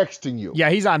texting you.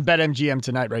 Yeah, he's on BetMGM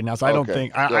tonight right now, so I don't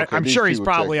think I'm sure he's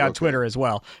probably on Twitter as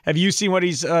well. Have you seen what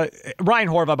he's Ryan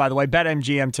Horvath, by the way,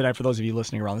 BetMGM tonight for those of you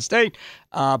listening around the state.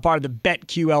 Part of the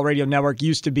BetQL radio network,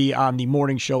 used to be on the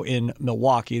morning show in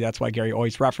Milwaukee. That's why Gary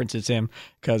always references him,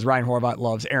 because Ryan Horvath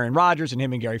loves Aaron Rodgers and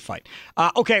him and Gary fight.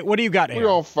 Okay, what do you got, Aaron? We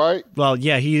don't fight. Well,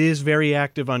 yeah, he is very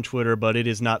active on Twitter, but it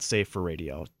is not safe for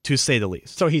radio, to say the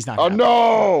least. So he's not. Oh,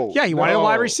 no. Yeah, he wanted a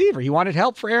wide receiver. He wanted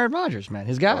help for Aaron Rodgers, man.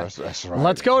 His guy. That's right.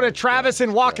 Let's go to Travis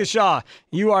in Waukesha.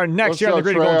 You are next here on the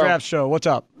Green and Gold Draft Show. What's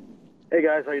up? Hey,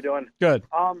 guys. How you doing? Good.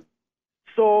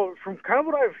 So from kind of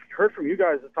what I've heard from you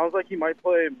guys, it sounds like he might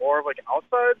play more of like an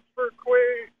outside for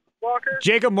Quay Walker.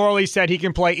 Jacob Morley said he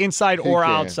can play inside or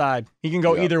outside. He can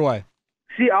go either way.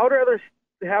 See, I would rather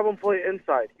have him play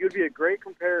inside. He would be a great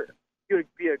He would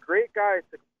be a great guy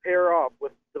to pair up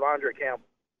with Devondre Campbell,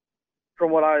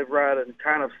 from what I've read and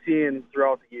kind of seen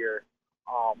throughout the year.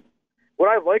 Would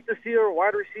I like to see a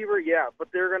wide receiver? Yeah, but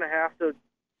they're going to have to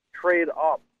trade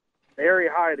up very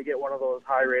high to get one of those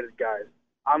high-rated guys.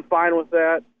 I'm fine with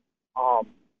that.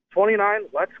 29,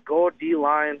 let's go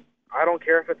D-line. I don't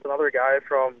care if it's another guy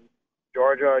from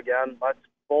Georgia again. Let's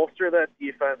bolster that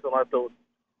defense and let the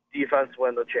defense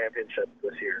win the championship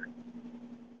this year.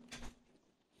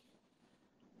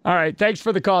 All right. Thanks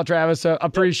for the call, Travis.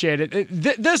 Appreciate it.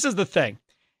 This is the thing.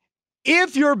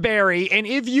 If you're Barry and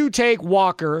if you take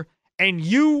Walker and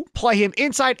you play him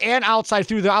inside and outside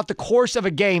throughout the course of a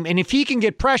game, and if he can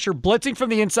get pressure blitzing from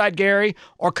the inside, Gary,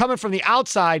 or coming from the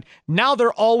outside, now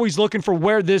they're always looking for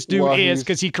where this dude is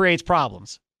because he creates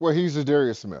problems. Well, he's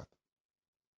Zadarius Smith.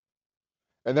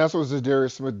 And that's what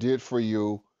Zadarius Smith did for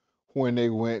you when they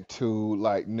went to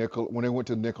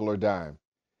nickel or dime.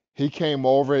 He came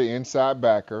over an inside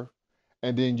backer,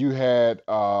 and then you had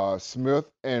Smith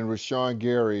and Rashawn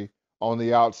Gary on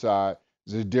the outside.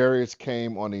 Zadarius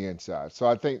came on the inside. So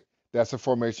I think that's a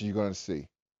formation you're going to see.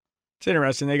 It's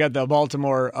interesting. They got the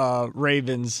Baltimore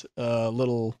Ravens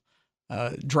little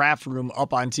draft room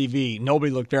up on TV.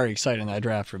 Nobody looked very excited in that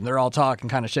draft room. They're all talking,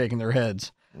 kind of shaking their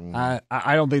heads.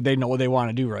 I don't think they know what they want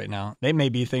to do right now. They may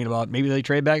be thinking about maybe they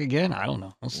trade back again. I don't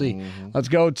know. We'll see. Let's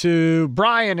go to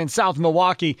Brian in South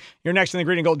Milwaukee. You're next in the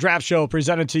Green and Gold Draft Show,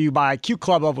 presented to you by Q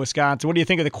Club of Wisconsin. What do you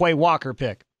think of the Quay Walker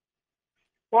pick?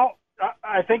 Well,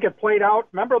 I think it played out.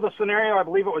 Remember the scenario, I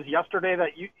believe it was yesterday,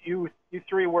 that you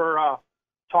three were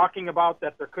talking about,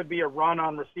 that there could be a run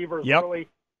on receivers early.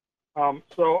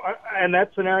 And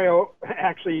that scenario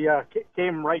actually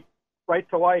came right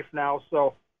to life now.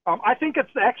 So I think it's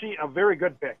actually a very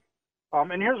good pick.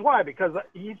 And here's why, because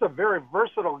he's a very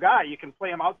versatile guy. You can play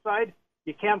him outside.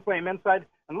 You can play him inside.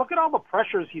 And look at all the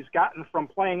pressures he's gotten from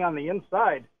playing on the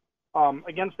inside.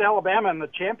 Against Alabama in the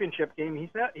championship game,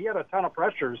 he had a ton of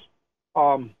pressures.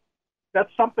 That's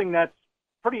something that's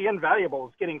pretty invaluable,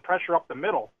 is getting pressure up the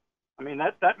middle. I mean,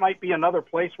 that might be another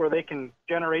place where they can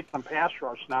generate some pass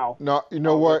rush now. No, you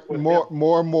know what?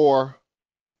 More and more,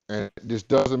 and this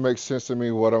doesn't make sense to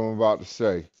me what I'm about to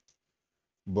say,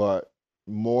 but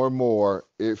more and more,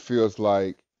 it feels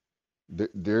like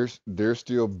they're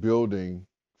still building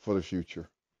for the future.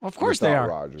 Of course they are.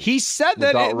 Rodgers. He said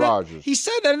that. He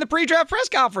said that in the pre-draft press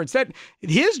conference, that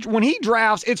when he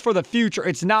drafts, it's for the future.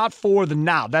 It's not for the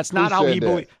now. That's not how he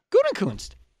believes.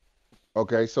 Gutekunst.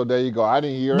 Okay, so there you go. I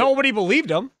didn't hear it. Nobody believed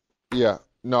him. Yeah.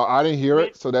 No, I didn't hear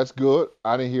it, so that's good.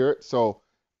 I didn't hear it. So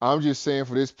I'm just saying,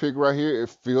 for this pick right here, it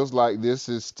feels like this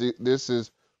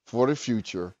is for the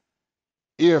future.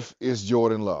 If it's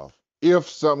Jordan Love. If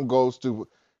something goes to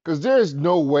 – because there is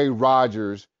no way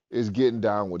Rodgers is getting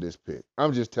down with this pick.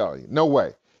 I'm just telling you. No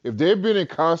way. If they've been in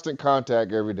constant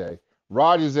contact every day,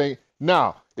 Rodgers ain't –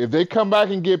 now, if they come back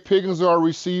and get Pickens or a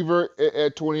receiver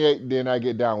at 28, then I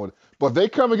get down with it. But if they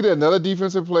come and get another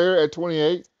defensive player at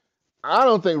 28, I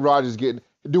don't think Rodgers getting.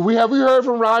 Have we heard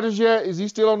from Rodgers yet? Is he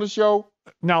still on the show?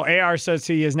 No, AR says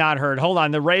he has not heard. Hold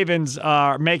on. The Ravens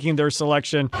are making their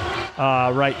selection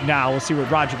right now. We'll see what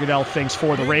Roger Goodell thinks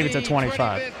for the Ravens at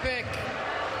 25. 25th pick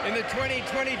in the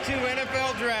 2022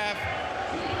 NFL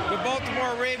Draft, the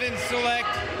Baltimore Ravens select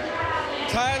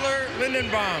Tyler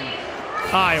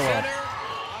Linderbaum, Iowa.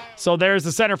 So there's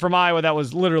the center from Iowa that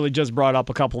was literally just brought up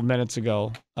a couple of minutes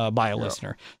ago by a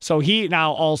listener. So he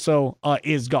now also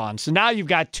is gone. So now you've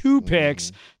got two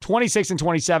picks, 26 and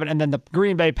 27, and then the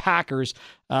Green Bay Packers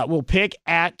will pick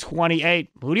at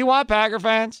 28. Who do you want, Packer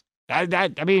fans?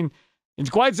 I mean, it's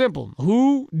quite simple.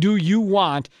 Who do you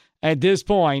want at this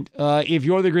point if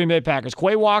you're the Green Bay Packers?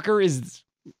 Quay Walker is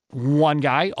one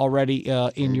guy already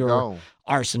in your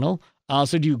arsenal.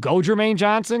 So do you go Jermaine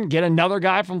Johnson, get another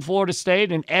guy from Florida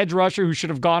State, an edge rusher who should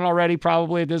have gone already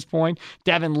probably at this point?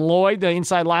 Devin Lloyd, the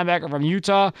inside linebacker from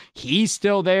Utah, he's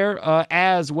still there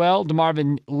as well.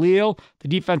 DeMarvin Leal, the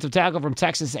defensive tackle from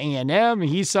Texas A&M,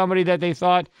 he's somebody that they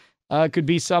thought could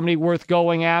be somebody worth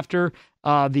going after.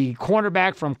 The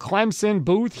cornerback from Clemson,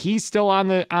 Booth, he's still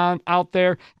out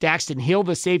there. Daxton Hill,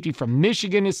 the safety from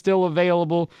Michigan, is still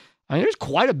available. I mean, there's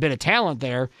quite a bit of talent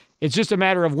there. It's just a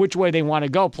matter of which way they want to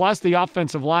go. Plus, the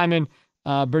offensive lineman,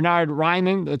 Bernard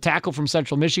Ryman, the tackle from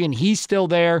Central Michigan, he's still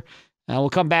there.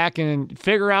 We'll come back and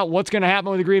figure out what's going to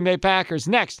happen with the Green Bay Packers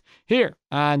next here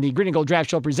on the Green and Gold Draft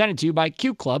Show, presented to you by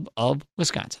Q Club of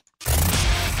Wisconsin.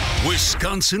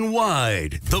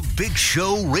 Wisconsin-wide, the Big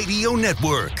Show Radio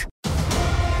Network.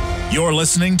 You're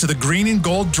listening to the Green and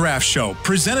Gold Draft Show,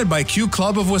 presented by Q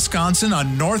Club of Wisconsin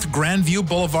on North Grandview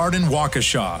Boulevard in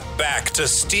Waukesha. Back to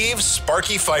Steve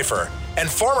Sparky Pfeiffer and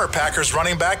former Packers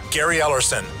running back Gary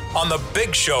Ellerson on the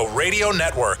Big Show Radio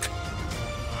Network.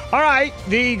 All right,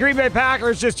 the Green Bay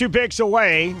Packers just 2 picks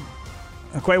away.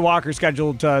 Quay Walker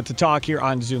scheduled to talk here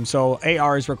on Zoom, so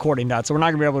AR is recording that, so we're not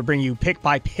going to be able to bring you pick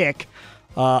by pick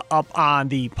up on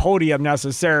the podium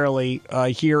necessarily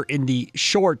here in the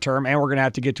short term, and we're going to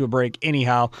have to get to a break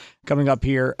anyhow coming up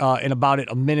here in about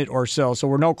a minute or so. So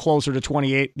we're no closer to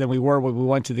 28 than we were when we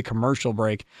went to the commercial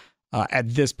break at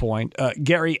this point.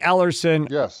 Gary Ellerson,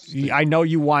 yes, I know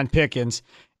you want Pickens.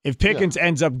 If Pickens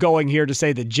ends up going here to,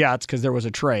 say, the Jets, because there was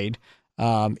a trade,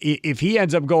 if he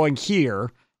ends up going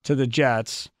here to the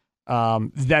Jets,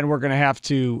 then we're going to have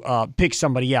to pick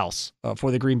somebody else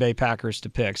for the Green Bay Packers to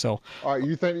pick. So, all right,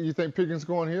 you think Pickens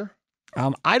going here?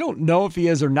 I don't know if he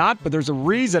is or not, but there's a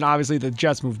reason. Obviously, the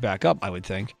Jets moved back up, I would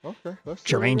think. Okay,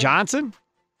 Jermaine Johnson,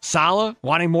 Saleh,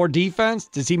 wanting more defense.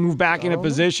 Does he move back in a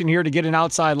position here to get an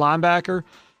outside linebacker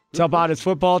to help out his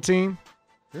football team?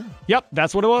 Yeah. Yep,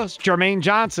 that's what it was. Jermaine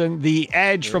Johnson, the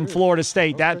edge from Florida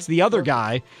State. That's the other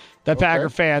guy that Packer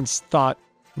fans thought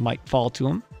might fall to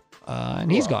him.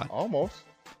 And he's gone.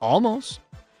 Almost.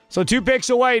 So 2 picks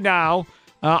away now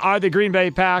are the Green Bay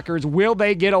Packers. Will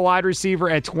they get a wide receiver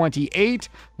at 28?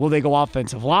 Will they go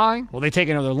offensive line? Will they take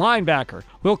another linebacker?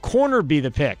 Will corner be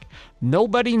the pick?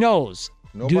 Nobody knows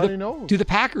Nobody knows. Do the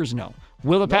Packers know?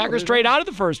 Will the Packers trade out of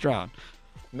the first round?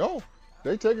 No,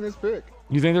 they taking his pick.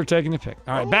 You think they're taking the pick?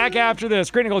 All right, back after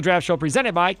this Green and Gold Draft Show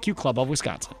presented by Q Club of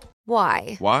Wisconsin.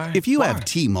 Why? If you have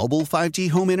T-Mobile 5G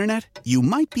home internet, you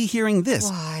might be hearing this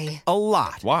Why? a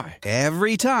lot. Why?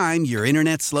 Every time your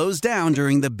internet slows down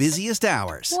during the busiest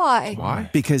hours. Why?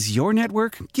 Because your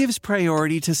network gives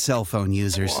priority to cell phone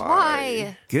users.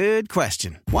 Why? Good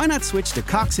question. Why not switch to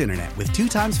Cox Internet with 2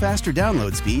 times faster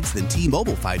download speeds than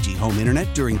T-Mobile 5G home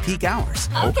internet during peak hours?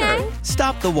 Okay.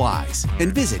 Stop the whys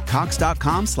and visit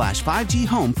cox.com/5G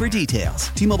home for details.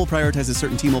 T-Mobile prioritizes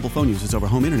certain T-Mobile phone users over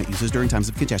home internet users during times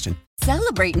of congestion.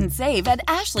 Celebrate and save at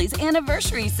Ashley's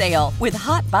Anniversary Sale. With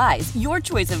Hot Buys, your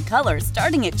choice of colors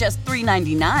starting at just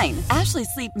 $3.99. Ashley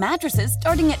Sleep mattresses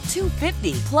starting at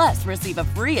 $2.50. Plus, receive a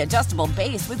free adjustable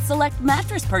base with select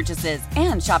mattress purchases.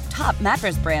 And shop top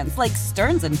mattress brands like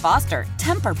Stearns & Foster,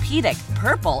 Tempur-Pedic,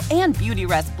 Purple, and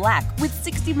Beautyrest Black with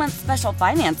 60-month special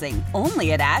financing.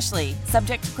 Only at Ashley.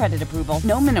 Subject to credit approval.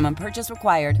 No minimum purchase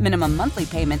required. Minimum monthly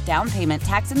payment, down payment,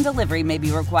 tax, and delivery may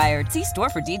be required. See store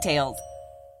for details.